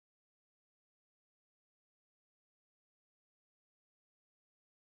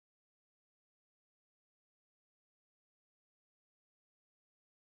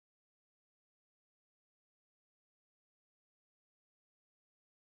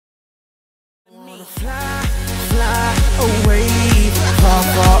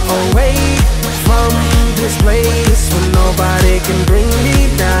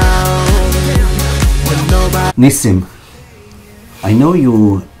Nissim, I know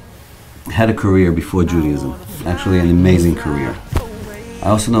you had a career before Judaism, actually an amazing career. I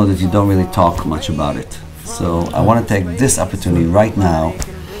also know that you don't really talk much about it. So I want to take this opportunity right now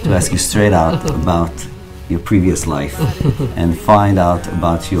to ask you straight out about your previous life and find out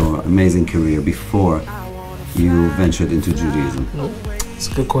about your amazing career before you ventured into Judaism. That's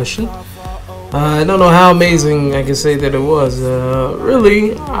a good question. I don't know how amazing I can say that it was.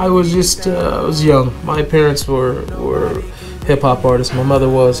 Really, I was young. My parents were hip-hop artists. My mother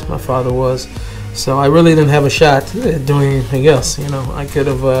was, my father was. So I really didn't have a shot at doing anything else. You know, I could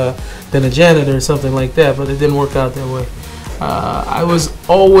have been a janitor or something like that, but it didn't work out that way. I was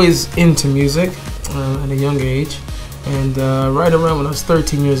always into music at a young age. And right around when I was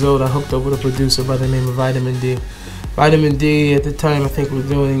 13 years old, I hooked up with a producer by the name of Vitamin D. Vitamin D at the time, I think he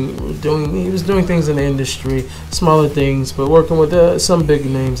was doing things in the industry, smaller things, but working with some big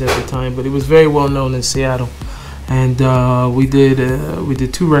names at the time. But he was very well known in Seattle, and we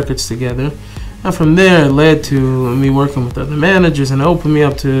did 2 records together. And from there, it led to me working with other managers, and it opened me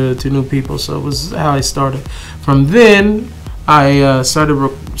up to new people. So it was how I started. From then, I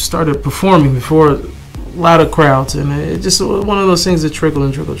started performing before a lot of crowds, and it just one of those things that trickled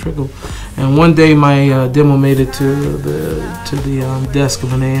and trickled, trickled. And one day my demo made it to the desk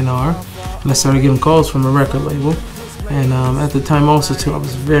of an A&R, and I started getting calls from a record label. And at the time also too, I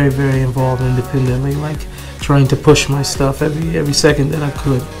was very, very involved independently, like trying to push my stuff every second that I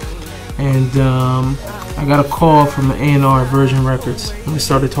could. And I got a call from an A&R at Virgin Records, and we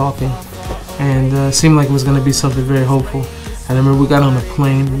started talking, and it seemed like it was going to be something very hopeful. And I remember we got on a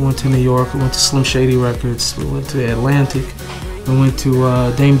plane, we went to New York, we went to Slim Shady Records, we went to Atlantic, we went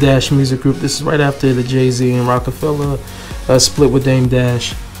to Dame Dash Music Group. This is right after the Jay-Z and Rockefeller split with Dame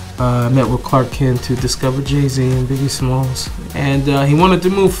Dash. I met with Clark Kent to discover Jay-Z and Biggie Smalls. And he wanted to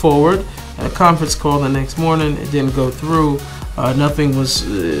move forward. At a conference call the next morning, it didn't go through. Nothing was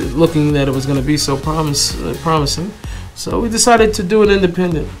looking that it was going to be so promising. So we decided to do it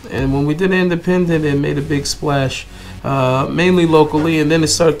independent. And when we did it independent, it made a big splash. Mainly locally, and then it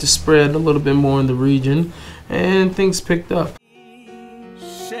started to spread a little bit more in the region, and things picked up.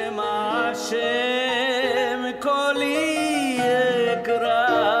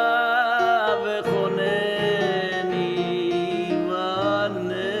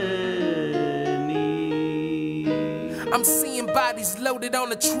 I'm seeing bodies loaded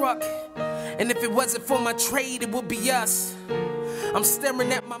on a truck, and if it wasn't for my trade, it would be us. I'm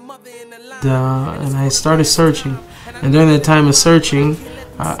staring at my mother in the line. And I started searching, and during that time of searching,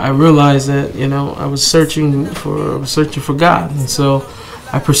 I realized that I was searching for God, and so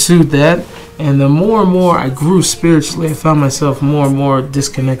I pursued that. And the more and more I grew spiritually, I found myself more and more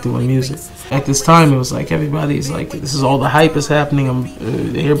disconnected with music. At this time, it was like everybody's like, this is all the hype is happening. I'm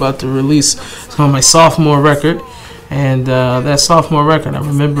here about to release my sophomore record, and that sophomore record, I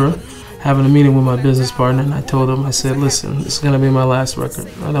remember having a meeting with my business partner, and I told him, I said, listen, this is going to be my last record.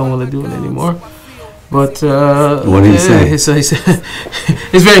 I don't want to do it anymore. But what did he say? He said,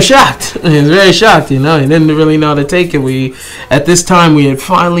 he's very shocked. He's very shocked, He didn't really know how to take it. At this time, we had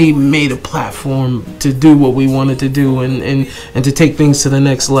finally made a platform to do what we wanted to do and to take things to the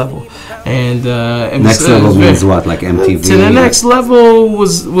next level. And next level means what, like MTV? To the next level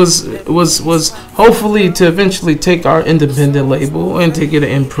was hopefully to eventually take our independent label and to get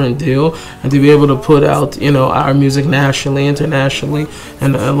an imprint deal and to be able to put out our music nationally, internationally,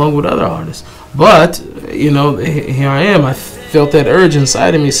 and along with other artists. But here I am. I felt that urge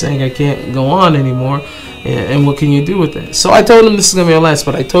inside of me saying I can't go on anymore. And what can you do with that? So I told him this is going to be our last,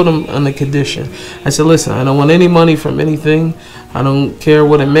 but I told him on the condition. I said, listen, I don't want any money from anything. I don't care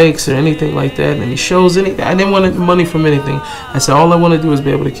what it makes or anything like that. Any shows, anything. I didn't want any money from anything. I said, all I want to do is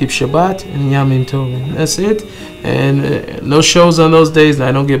be able to keep Shabbat and Yamin Tovim. That's it. And no shows on those days.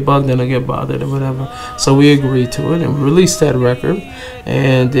 I don't get bugged and I get bothered or whatever. So we agreed to it and we released that record.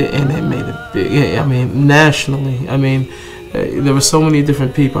 And it made it big. Nationally. There were so many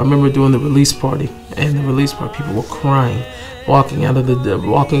different people. I remember doing the release party, and the release party, people were crying, walking out of the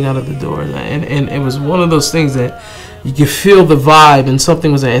door, and it was one of those things that you could feel the vibe, and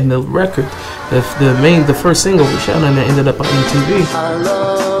something was in the record. The first single we shot on that ended up on MTV.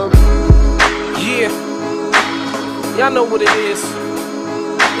 Yeah, y'all know what it is.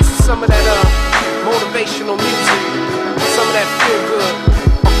 This is some of that motivational music, some of that feel good.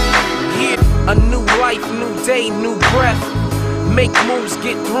 Yeah, a new life, new day, new breath. Make moves,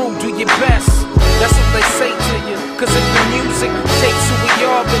 get through, do your best. That's what they say to you. Cause if the music shapes who we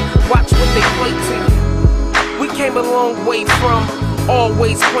are, then watch what they play to you. We came a long way from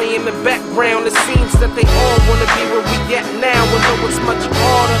always play in the background. It seems that they all wanna be where we at now. Although it's much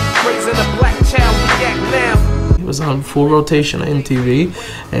harder raising a black child we act now. It was on full rotation on MTV,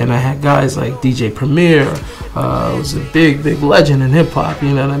 and I had guys like DJ Premier, was a big legend in hip hop.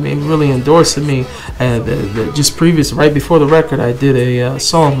 You know what I mean? Really endorsing me. Just right before the record, I did a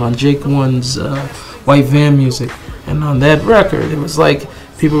song on Jake One's White Van Music, and on that record, it was like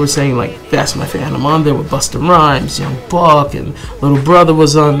people were saying like, "That's my fan." I'm on there with Busta Rhymes, Young Buck, and Little Brother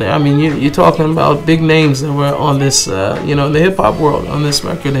was on there. I mean, you're talking about big names that were on this, in the hip hop world on this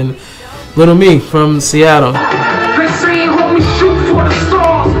record, and Little Me from Seattle. They say, homie, shoot for the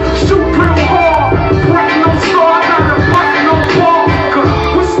stars, shoot real hard. Breaking no star, not a button, no ball. Cause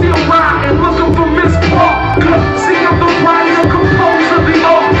we're still riding, looking for Miss Parker. See, I'm the writer, composer, the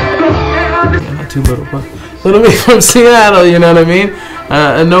author. Yeah, not too little, but Little Me from Seattle, you know what I mean?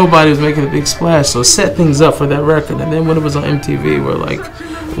 And nobody was making a big splash, so set things up for that record. And then when it was on MTV, we're like,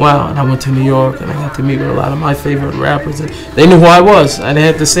 wow. And I went to New York, and I got to meet with a lot of my favorite rappers, and they knew who I was. I didn't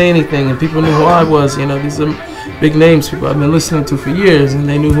have to say anything, and people knew who I was. You know, these are big names, people I've been listening to for years, and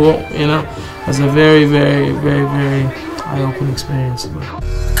they knew who, it was a very, very, very, very eye-opening experience.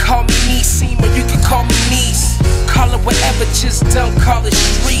 Call me Nissim, or you can call me Niece. Call it whatever, just don't call it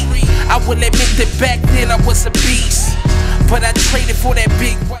street. I will admit that back then I was a beast, but I traded for that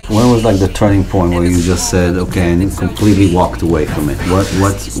big white. When was like the turning point where you just said, okay, and you completely walked away from it? What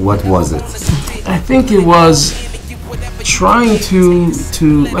was it? I think it was trying to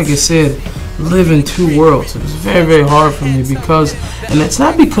like I said, live in two worlds. It was very, very hard for me because, and it's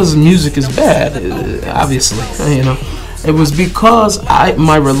not because music is bad, obviously, It was because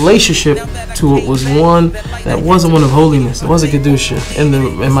my relationship to it was one that wasn't one of holiness. It wasn't Kedusha in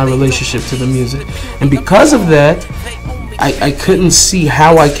my relationship to the music. And because of that, I couldn't see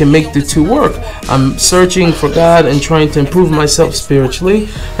how I can make the two work. I'm searching for God and trying to improve myself spiritually,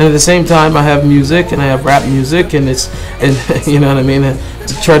 and at the same time I have music and I have rap music, and you know what I mean, and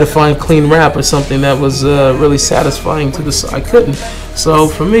to try to find clean rap or something that was really satisfying to I couldn't. So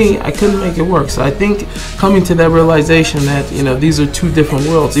for me, I couldn't make it work. So I think coming to that realization that these are two different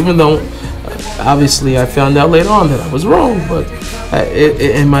worlds, even though obviously I found out later on that I was wrong, but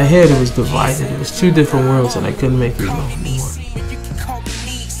in my head it was divided. It was two different worlds, and I couldn't make it anymore.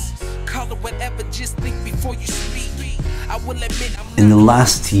 In the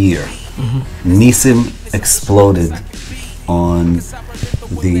last year, Nissim exploded on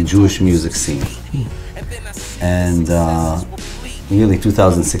the Jewish music scene, and nearly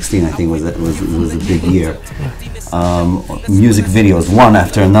 2016, I think, was a big year. Music videos, one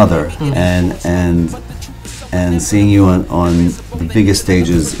after another, and seeing you on the biggest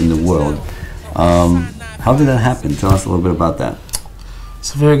stages in the world. How did that happen? Tell us a little bit about that.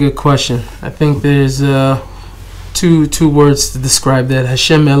 It's a very good question. I think there's two words to describe that: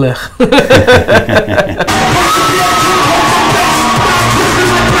 Hashem Melech.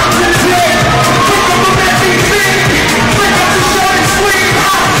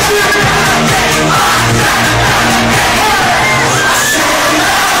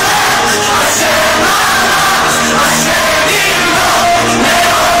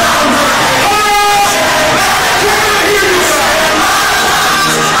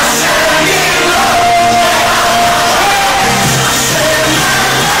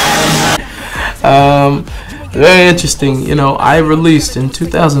 Very interesting. I released in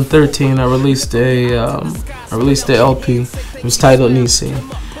 2013. I released a LP. It was titled Nissim.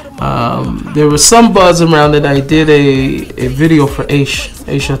 There was some buzz around it. I did a video for Eish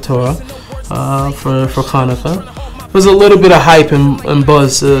Torah for Hanukkah. It was a little bit of hype and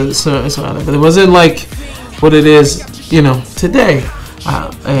buzz surrounding it, but it wasn't like what it is, today.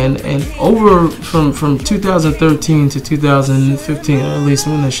 And over from 2013 to 2015, at least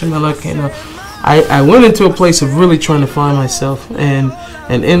when the Shemala came out, I went into a place of really trying to find myself, and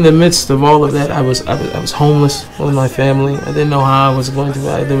in the midst of all of that, I was homeless with my family. I didn't know how I was going to.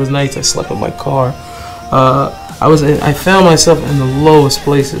 There was nights I slept in my car. I found myself in the lowest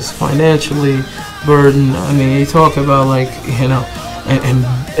places, financially burdened. I mean, you talk about and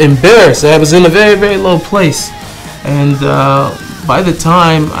embarrassed. I was in a very, very low place, and by the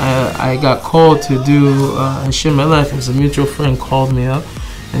time I got called to do Hashem Melech, a mutual friend called me up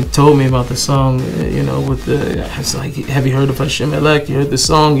and told me about the song, I was like, have you heard of Hashem Melech? You heard the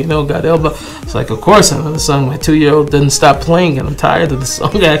song, God Elba? It's like, of course I know the song. My 2-year-old doesn't stop playing, and I'm tired of the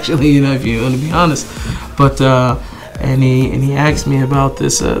song, actually, if you want to be honest. But, and he asked me about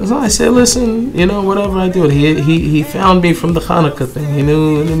this. So I said, listen, whatever I do. He found me from the Hanukkah thing. He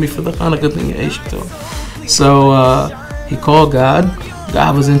knew me from the Hanukkah thing at Yisroel. So he called God.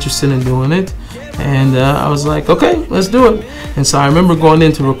 God was interested in doing it. And I was like, okay, let's do it. And so I remember going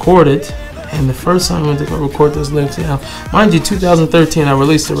in to record it. And the first time I went to go record those lyrics, mind you, 2013, I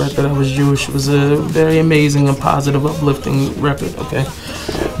released a record. I was Jewish. It was a very amazing and positive, uplifting record, okay?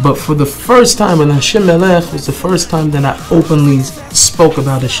 But for the first time, and Hashem Melech was the first time that I openly spoke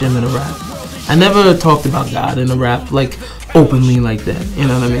about Hashem in a rap. I never talked about God in a rap, like, openly like that, you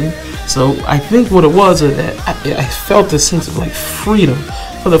know what I mean? So I think what it was that I felt a sense of, like, freedom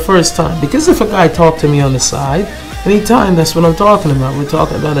for the first time. Because if a guy talked to me on the side, anytime, that's what I'm talking about. We're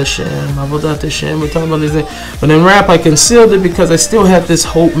talking about Hashem, Avodat Hashem, we're talking about these things. But in rap, I concealed it because I still had this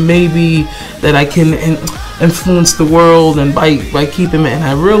hope maybe that I can influence the world, and by keeping it. And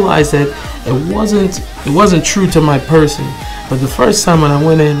I realized that it wasn't true to my person. But the first time when I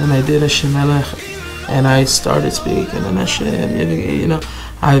went in and I did Hashem Melech, and I started speaking, and Hashem, you know,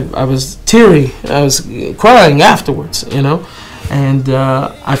 I was teary. I was crying afterwards, you know, and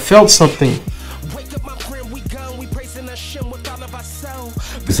I felt something.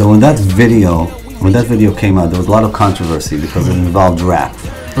 So when that video came out, there was a lot of controversy because it involved rap.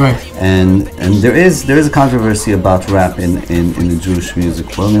 Right. And there is a controversy about rap in the Jewish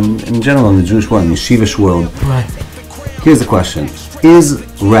music world, and in general in the Jewish world, in the yeshivish world. Right. Here's the question: is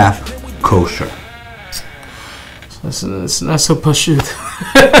rap kosher? It's not so pashut.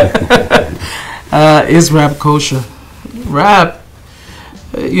 Is rap kosher? Rap,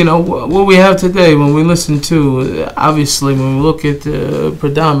 you know, what we have today, when we listen to, obviously, when we look at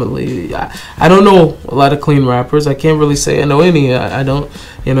predominantly, I don't know a lot of clean rappers. I can't really say I know any. I don't,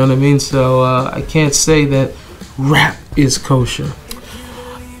 you know what I mean? So I can't say that rap is kosher.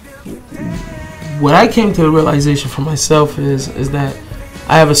 What I came to the realization for myself is that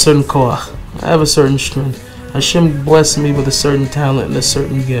I have a certain koach. I have a certain strength. Hashem blessed me with a certain talent and a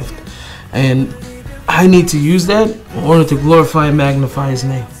certain gift. And I need to use that in order to glorify and magnify His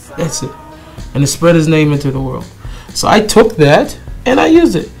name. That's it. And to spread His name into the world. So I took that and I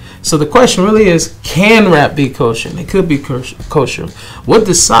used it. So the question really is, can rap be kosher? And it could be kosher. What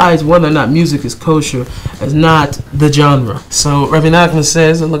decides whether or not music is kosher is not the genre. So Rabbi Nachman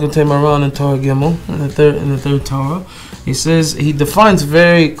says, and look at Maran in Torah Gimel, in the third Torah, he says, he defines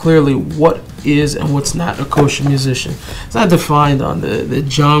very clearly what is and what's not a kosher musician. It's not defined on the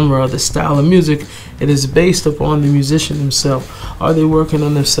genre, the style of music. It is based upon the musician himself. Are they working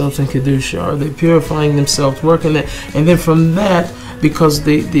on themselves in Kedusha? Are they purifying themselves, working that? And then from that, because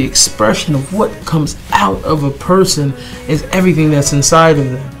the expression of what comes out of a person is everything that's inside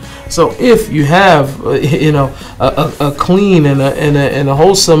of them. So if you have, you know, a clean and a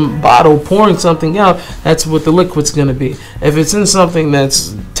wholesome bottle pouring something out, that's what the liquid's going to be. If it's in something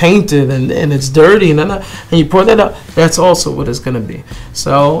that's tainted and it's dirty and you pour that out, that's also what it's going to be.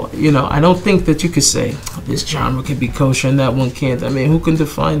 So, you know, I don't think that you could say this genre can be kosher and that one can't. I mean, who can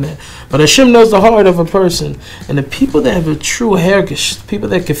define that? But Hashem knows the heart of a person. And the people that have a true hergish, people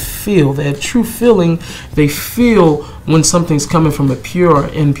that can feel, they have true feeling, they feel when something's coming from a pure,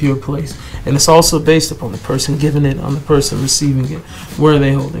 impure place. And it's also based upon the person giving it, on the person receiving it. Where are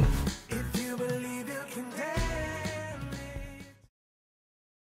they holding?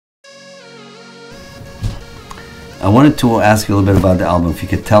 I wanted to ask you a little bit about the album. If you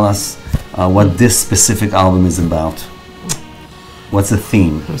could tell us what this specific album is about. What's the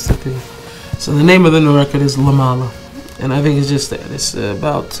theme? What's the theme? So the name of the new record is Lemala. And I think it's just that. It's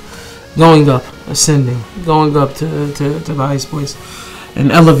about going up, ascending, going up to the highest place,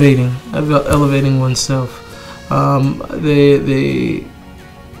 and elevating oneself. The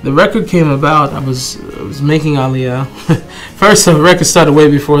record came about. I was making Aliyah. First, the record started way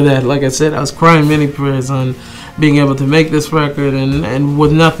before that. Like I said, I was crying many prayers on being able to make this record, and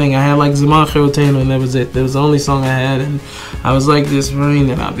with nothing. I had like Zaman Chirotenu, and that was it. That was the only song I had, and I was like, this rain,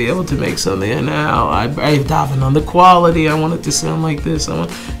 and I'll be able to make something. And now I diving on the quality. I want it to sound like this. I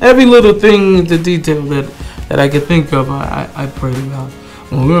want every little thing, the detail that I could think of. I prayed about.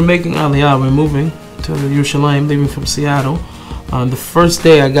 When we were making Aliyah, we were moving to Yerushalayim, leaving from Seattle. On the first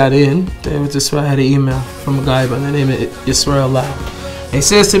day I got in, I had an email from a guy by the name of Yisroel Laub. He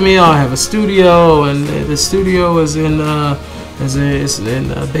says to me, I have a studio, and the studio is in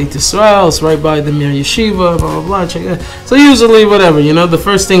Beit Yisrael. It's right by the Mir Yeshiva, blah, blah, blah. Check it out. So usually, whatever, you know, the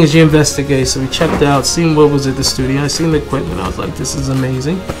first thing is you investigate. So we checked out, seen what was at the studio. I seen the equipment. I was like, this is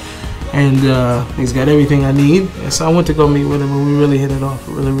amazing. And he's got everything I need. And so I went to go meet with him, and we really hit it off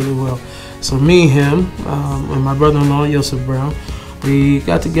really, really well. So me, him, and my brother-in-law, Yosef Brown, we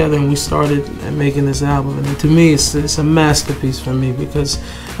got together and we started making this album. And to me, it's a masterpiece for me, because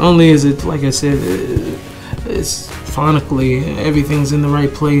not only is it, like I said, it's phonically, everything's in the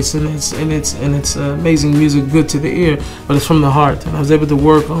right place, and it's amazing music, good to the ear, but it's from the heart. And I was able to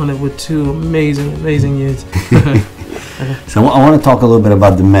work on it with 2 amazing years. So I want to talk a little bit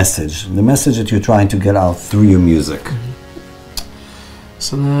about the message that you're trying to get out through your music.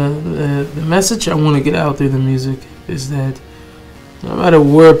 So the message I want to get out through the music is that no matter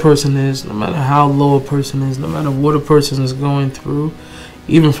where a person is, no matter how low a person is, no matter what a person is going through,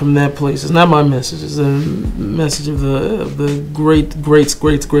 even from that place, it's not my message. It's the message of the greats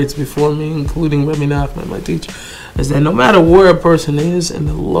before me, including Rabbi Nachman, my teacher, is that no matter where a person is, in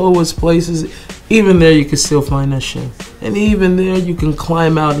the lowest places, even there you can still find Hashem. And even there you can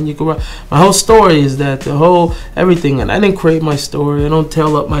climb out and you can run. My whole story is that everything, and I didn't create my story. I don't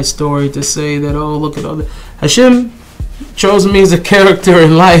tell up my story to say that, oh, look at all that. Hashem chose me as a character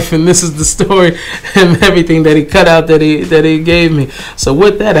in life, and this is the story and everything that he cut out that he gave me. So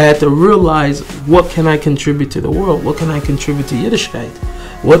with that, I had to realize, what can I contribute to the world? What can I contribute to Yiddishkeit?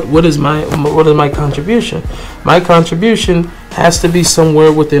 What is my contribution? My contribution has to be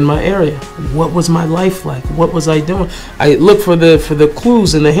somewhere within my area. What was my life like? What was I doing? I looked for the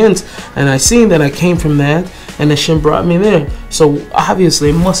clues and the hints, and I seen that I came from that, and Hashem brought me there. So obviously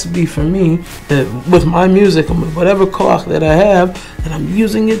it must be for me that with my music and with whatever koach that I have, that I'm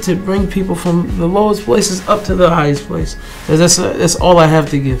using it to bring people from the lowest places up to the highest place. That's all I have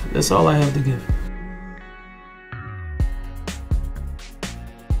to give. That's all I have to give.